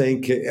 I'm not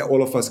saying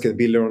all of us can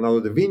be Leonardo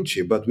da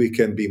Vinci, but we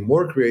can be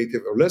more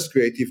creative or less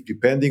creative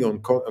depending on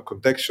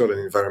contextual and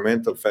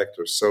environmental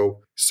factors.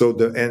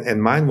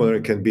 And mind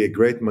wandering can be a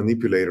great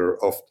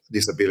manipulator of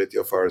this ability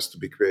of ours to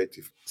be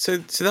creative. So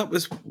that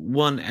was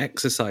one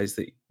exercise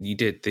that you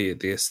did,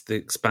 the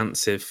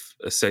expansive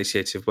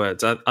associative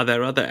words. Are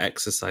there other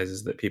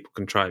exercises that people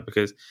can try?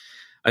 Because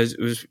it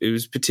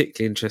was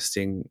particularly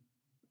interesting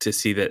to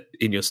see that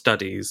in your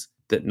studies,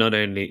 that not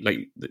only,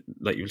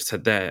 like you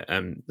said there,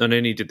 not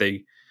only did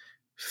they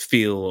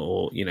feel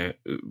or,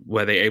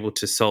 were they able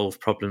to solve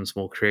problems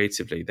more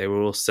creatively, they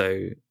were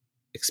also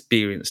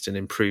experienced an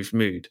improved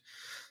mood.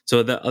 So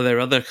are there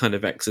other kind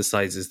of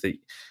exercises that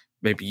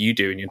maybe you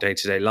do in your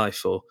day-to-day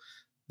life, or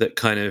that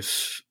kind of,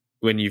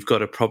 when you've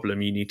got a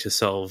problem you need to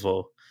solve,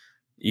 or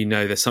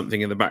there's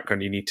something in the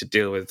background you need to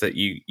deal with, that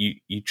you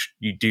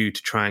do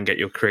to try and get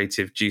your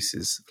creative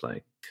juices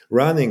flowing?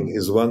 Running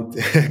is one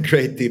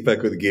great tip I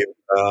could give.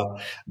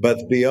 But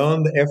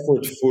beyond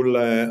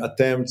effortful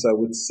attempts, I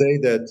would say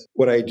that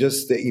what I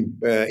just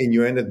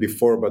innuended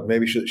before, but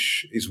maybe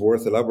is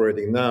worth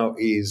elaborating now,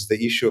 is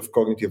the issue of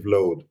cognitive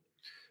load,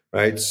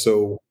 right?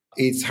 So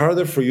it's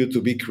harder for you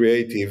to be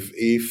creative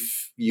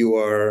if you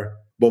are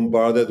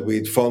bombarded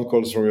with phone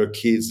calls from your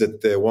kids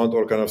that want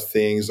all kind of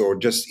things, or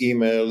just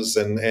emails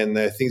and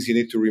things you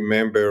need to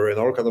remember, and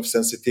all kind of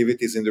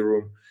sensitivities in the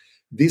room.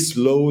 This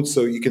load,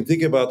 so you can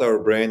think about our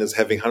brain as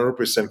having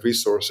 100%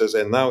 resources,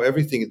 and now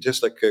everything,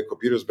 just like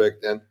computers back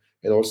then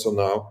and also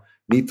now,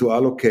 need to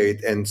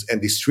allocate and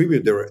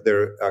distribute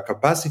their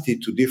capacity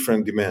to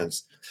different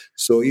demands.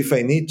 So if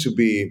I need to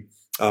be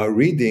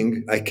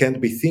reading, I can't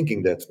be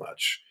thinking that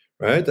much,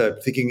 right? I'm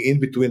thinking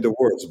in between the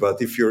words.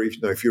 But if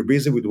you're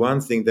busy with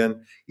one thing,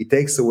 then it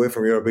takes away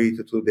from your ability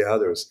to do the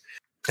others.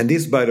 And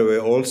this, by the way,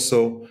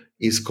 also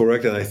is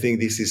correct, and I think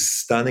this is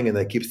stunning, and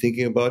I keep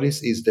thinking about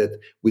this, is that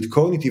with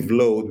cognitive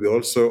load, we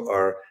also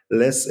are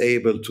less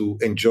able to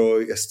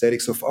enjoy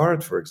aesthetics of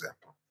art, for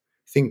example.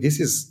 I think this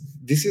is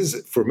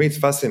for me, it's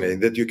fascinating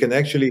that you can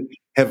actually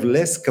have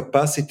less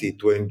capacity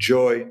to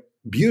enjoy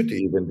beauty,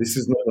 even this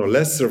is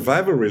less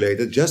survival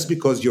related, just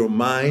because your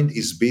mind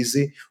is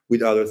busy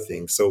with other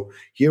things. So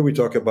here we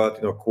talk about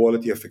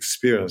quality of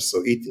experience.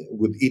 So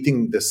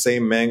eating the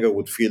same mango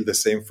would feel the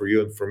same for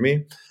you and for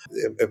me,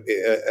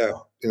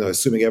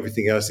 assuming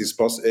everything else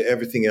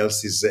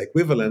is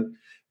equivalent.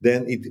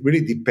 Then it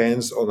really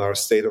depends on our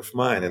state of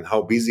mind and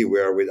how busy we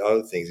are with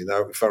other things.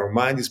 If our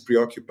mind is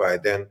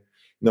preoccupied, then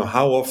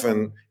how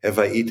often have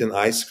I eaten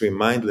ice cream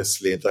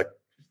mindlessly and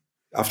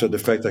after the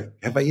fact,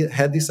 have I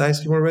had this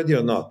ice cream already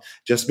or not?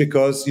 Just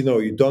because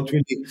you don't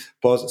really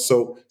pause.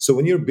 So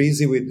when you're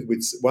busy with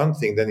one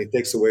thing, then it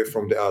takes away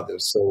from the other.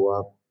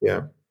 So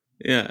yeah.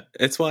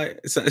 It's why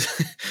if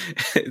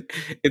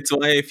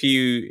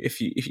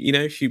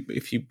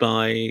you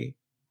buy,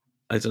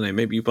 I don't know,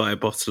 maybe you buy a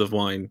bottle of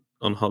wine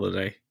on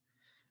holiday,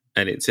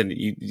 and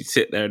you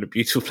sit there in a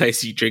beautiful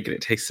place, you drink it,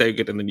 it tastes so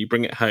good, and then you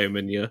bring it home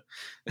and you're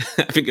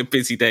having a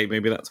busy day.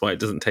 Maybe that's why it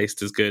doesn't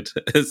taste as good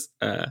as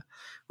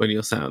when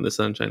you're sat in the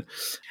sunshine.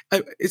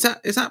 Is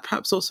that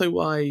perhaps also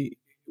why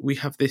we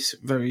have this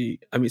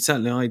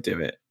certainly I do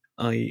it.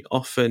 I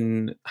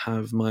often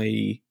have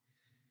my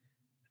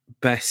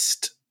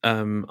best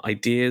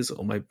ideas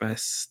or my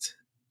best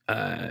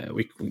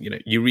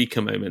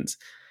eureka moments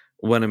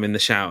when I'm in the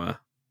shower.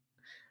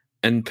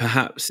 And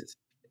perhaps,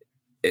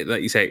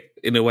 like you say,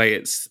 in a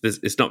way,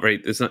 there's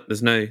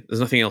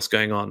nothing else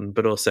going on,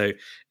 but also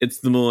it's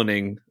the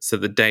morning, so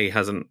the day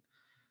hasn't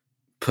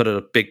put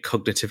a big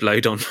cognitive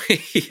load on me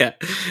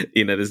yet.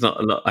 There's not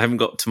a lot. I haven't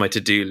got to my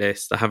to-do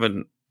list. I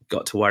haven't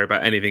got to worry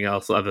about anything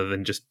else other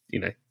than just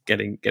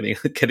getting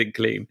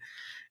clean.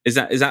 Is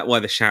that why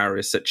the shower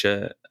is such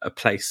a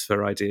place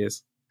for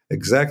ideas?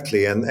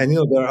 Exactly, and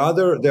there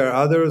are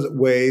other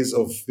ways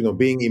of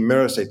being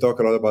immersed. I talk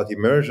a lot about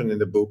immersion in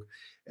the book.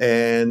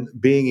 And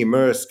being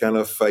immersed,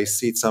 I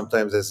see it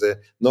sometimes as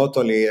not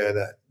only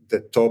the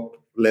top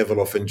level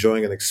of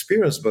enjoying an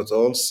experience, but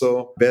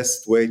also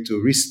best way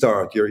to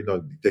restart your,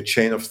 the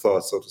chain of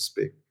thought, so to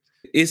speak.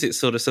 Is it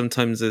sort of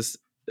sometimes as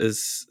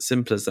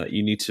simple as that?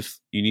 You need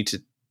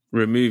to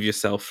remove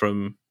yourself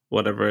from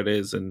whatever it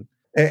is, and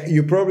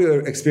you probably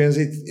experience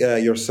it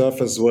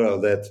yourself as well.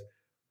 That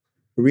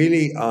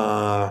really.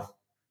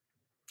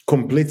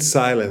 Complete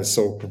silence,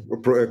 so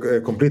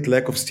a complete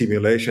lack of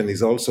stimulation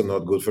is also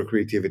not good for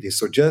creativity.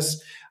 So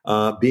just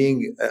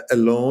being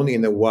alone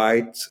in a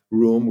white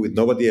room with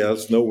nobody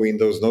else, no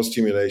windows, no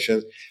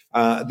stimulation,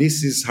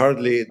 this is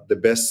hardly the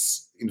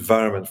best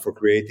environment for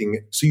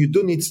creating. So you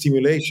do need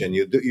stimulation.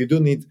 You do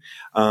need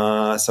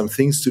some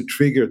things to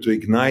trigger, to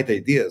ignite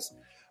ideas.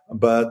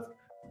 But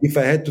if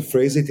I had to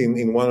phrase it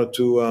in one or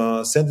two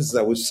sentences,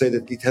 I would say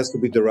that it has to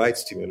be the right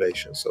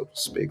stimulation, so to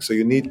speak. So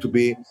you need to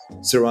be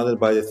surrounded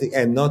by the thing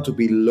and not to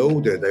be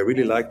loaded. I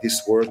really like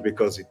this word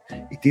because it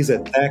is a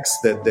tax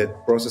that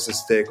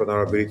processes take on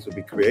our ability to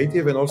be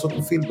creative and also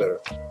to feel better.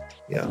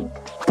 Yeah.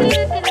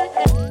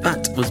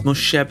 That was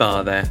Moshe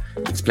Bar there,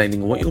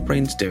 explaining what your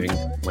brain's doing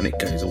when it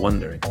goes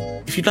a-wandering.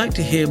 If you'd like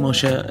to hear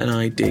Moshe and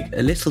I dig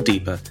a little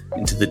deeper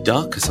into the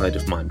darker side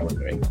of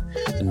mind-wandering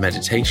and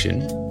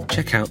meditation,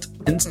 check out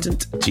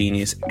Instant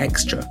Genius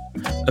Extra,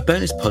 a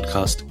bonus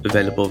podcast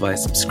available via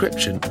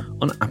subscription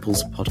on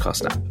Apple's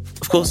podcast app.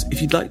 Of course,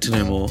 if you'd like to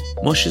know more,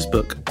 Moshe's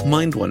book,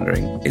 Mind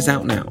Wandering, is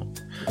out now.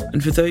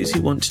 And for those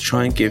who want to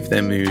try and give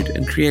their mood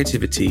and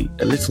creativity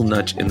a little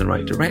nudge in the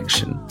right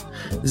direction,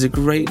 there's a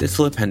great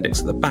little appendix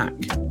at the back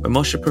where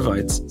Moshe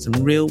provides some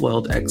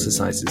real-world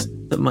exercises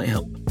that might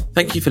help.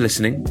 Thank you for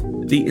listening.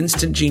 The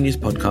Instant Genius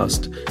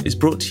podcast is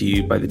brought to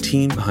you by the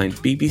team behind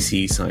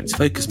BBC Science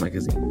Focus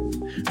magazine,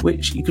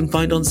 which you can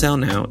find on sale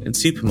now in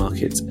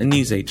supermarkets and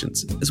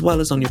newsagents, as well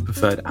as on your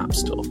preferred app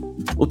store.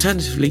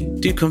 Alternatively,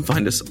 do come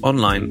find us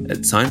online at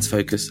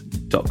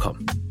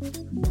sciencefocus.com.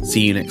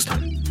 See you next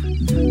time.